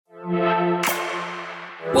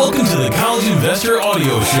Welcome to the College Investor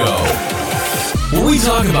Audio Show, where we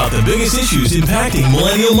talk about the biggest issues impacting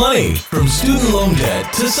millennial money, from student loan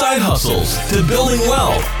debt to side hustles to building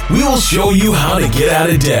wealth. We will show you how to get out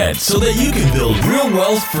of debt so that you can build real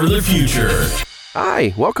wealth for the future.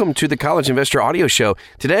 Hi, welcome to the College Investor Audio Show.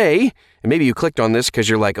 Today, and maybe you clicked on this because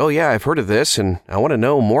you're like, oh yeah, I've heard of this and I want to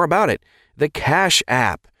know more about it. The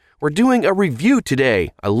CashApp. We're doing a review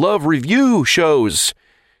today. I love review shows.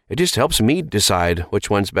 It just helps me decide which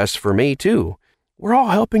one's best for me, too. We're all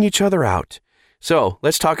helping each other out. So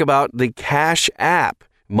let's talk about the CashApp,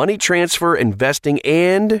 money transfer, investing,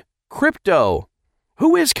 and crypto.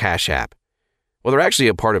 Who is CashApp? Well, they're actually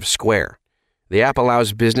a part of Square. The app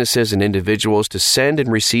allows businesses and individuals to send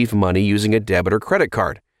and receive money using a debit or credit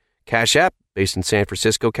card. CashApp, based in San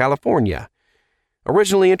Francisco, California.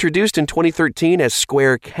 Originally introduced in 2013 as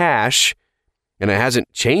Square Cash, and it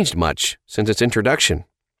hasn't changed much since its introduction.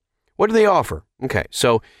 What do they offer? Okay,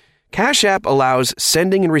 so CashApp allows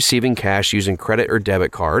sending and receiving cash using credit or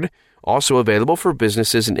debit card, also available for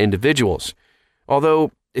businesses and individuals.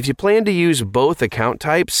 Although, if you plan to use both account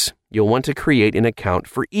types, you'll want to create an account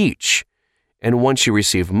for each. And once you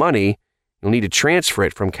receive money, you'll need to transfer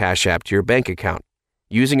it from CashApp to your bank account.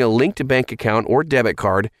 Using a linked bank account or debit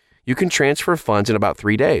card, you can transfer funds in about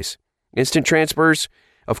 3 days. Instant transfers,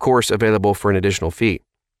 of course, available for an additional fee.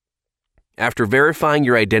 After verifying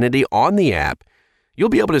your identity on the app, you'll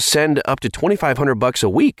be able to send up to $2,500 a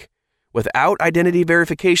week. Without identity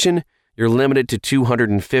verification, you're limited to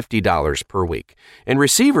 $250 per week. And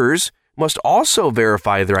receivers must also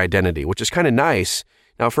verify their identity, which is kind of nice.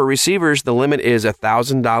 Now, for receivers, the limit is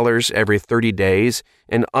 $1,000 every 30 days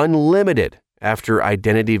and unlimited after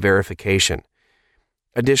identity verification.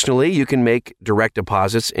 Additionally, you can make direct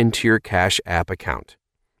deposits into your CashApp account.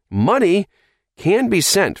 Money can be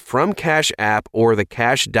sent from CashApp or the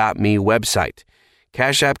Cash.me website.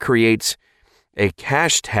 CashApp creates a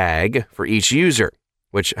cash tag for each user,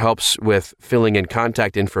 which helps with filling in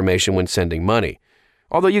contact information when sending money,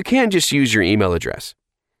 although you can just use your email address.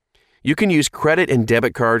 You can use credit and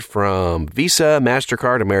debit card from Visa,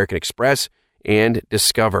 MasterCard, American Express, and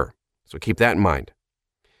Discover, so keep that in mind.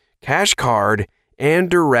 Cash Card and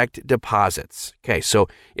direct deposits. Okay, so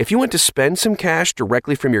if you want to spend some cash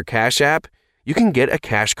directly from your Cash App, you can get a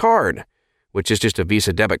Cash Card, which is just a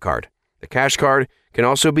Visa debit card. The Cash Card can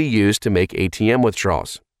also be used to make ATM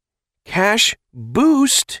withdrawals. Cash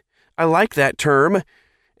Boost, I like that term.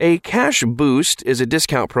 A Cash Boost is a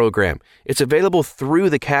discount program. It's available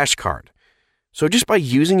through the Cash Card. So just by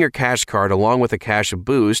using your Cash Card along with a Cash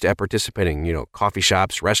Boost at participating, coffee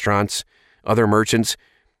shops, restaurants, other merchants,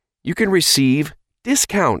 you can receive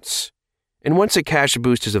discounts. And once a Cash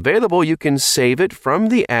Boost is available, you can save it from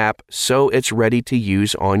the app so it's ready to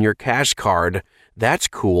use on your Cash Card. That's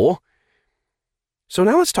cool. So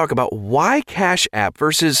now let's talk about why CashApp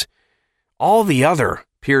versus all the other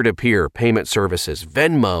peer-to-peer payment services,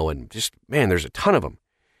 Venmo, and there's a ton of them.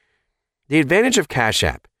 The advantage of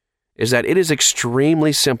CashApp is that it is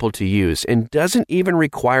extremely simple to use and doesn't even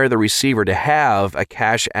require the receiver to have a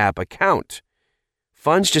CashApp account.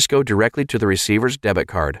 Funds just go directly to the receiver's debit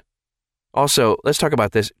card. Also, let's talk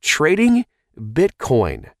about this. Trading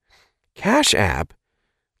Bitcoin. CashApp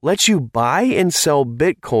lets you buy and sell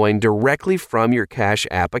Bitcoin directly from your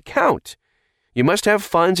CashApp account. You must have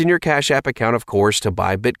funds in your CashApp account, of course, to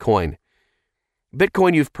buy Bitcoin.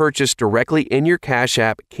 Bitcoin you've purchased directly in your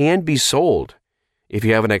CashApp can be sold. If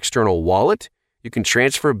you have an external wallet, you can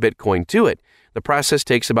transfer Bitcoin to it. The process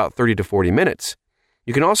takes about 30 to 40 minutes.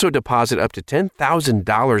 You can also deposit up to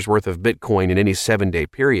 $10,000 worth of Bitcoin in any 7-day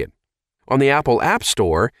period. On the Apple App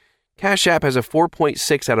Store, CashApp has a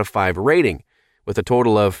 4.6 out of 5 rating, with a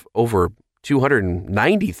total of over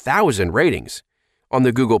 290,000 ratings. On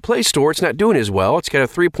the Google Play Store, it's not doing as well. It's got a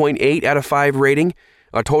 3.8 out of 5 rating,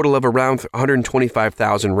 a total of around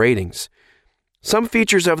 125,000 ratings. Some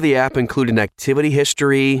features of the app include an activity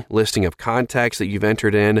history, listing of contacts that you've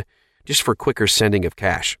entered in, just for quicker sending of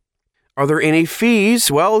cash. Are there any fees?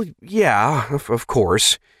 Well, yeah, of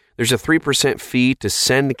course. There's a 3% fee to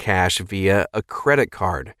send cash via a credit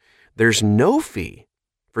card. There's no fee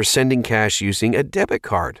for sending cash using a debit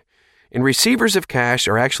card. And receivers of cash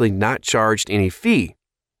are actually not charged any fee.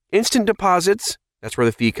 Instant deposits, that's where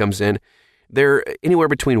the fee comes in, they're anywhere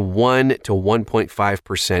between 1 to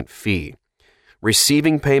 1.5% fee.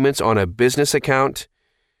 Receiving payments on a business account,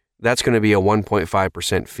 that's going to be a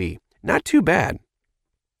 1.5% fee. Not too bad.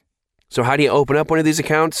 So how do you open up one of these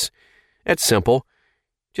accounts? It's simple.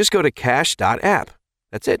 Just go to cash.app.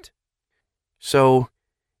 That's it. So,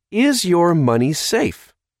 is your money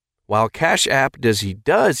safe? While CashApp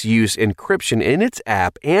does use encryption in its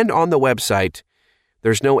app and on the website,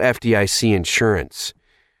 there's no FDIC insurance.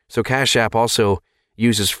 So CashApp also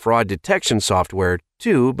uses fraud detection software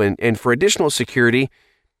too, and for additional security,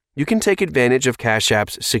 you can take advantage of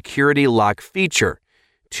CashApp's security lock feature.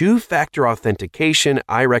 2-factor authentication,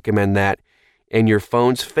 I recommend that, and your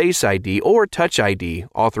phone's Face ID or Touch ID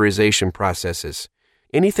authorization processes.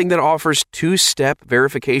 Anything that offers 2-step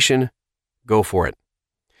verification, go for it.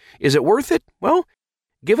 Is it worth it? Well,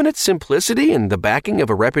 given its simplicity and the backing of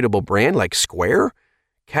a reputable brand like Square,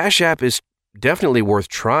 CashApp is definitely worth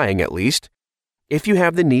trying at least. If you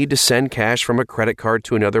have the need to send cash from a credit card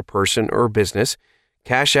to another person or business,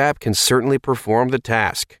 CashApp can certainly perform the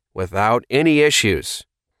task without any issues.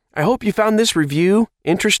 I hope you found this review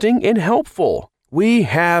interesting and helpful. We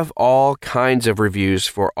have all kinds of reviews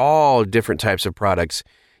for all different types of products.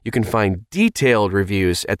 You can find detailed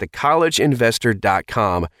reviews at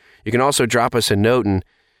thecollegeinvestor.com. You can also drop us a note and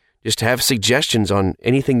just have suggestions on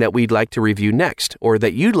anything that we'd like to review next or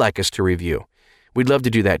that you'd like us to review. We'd love to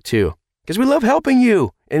do that too, because we love helping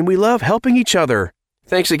you and we love helping each other.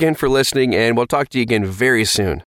 Thanks again for listening, and we'll talk to you again very soon.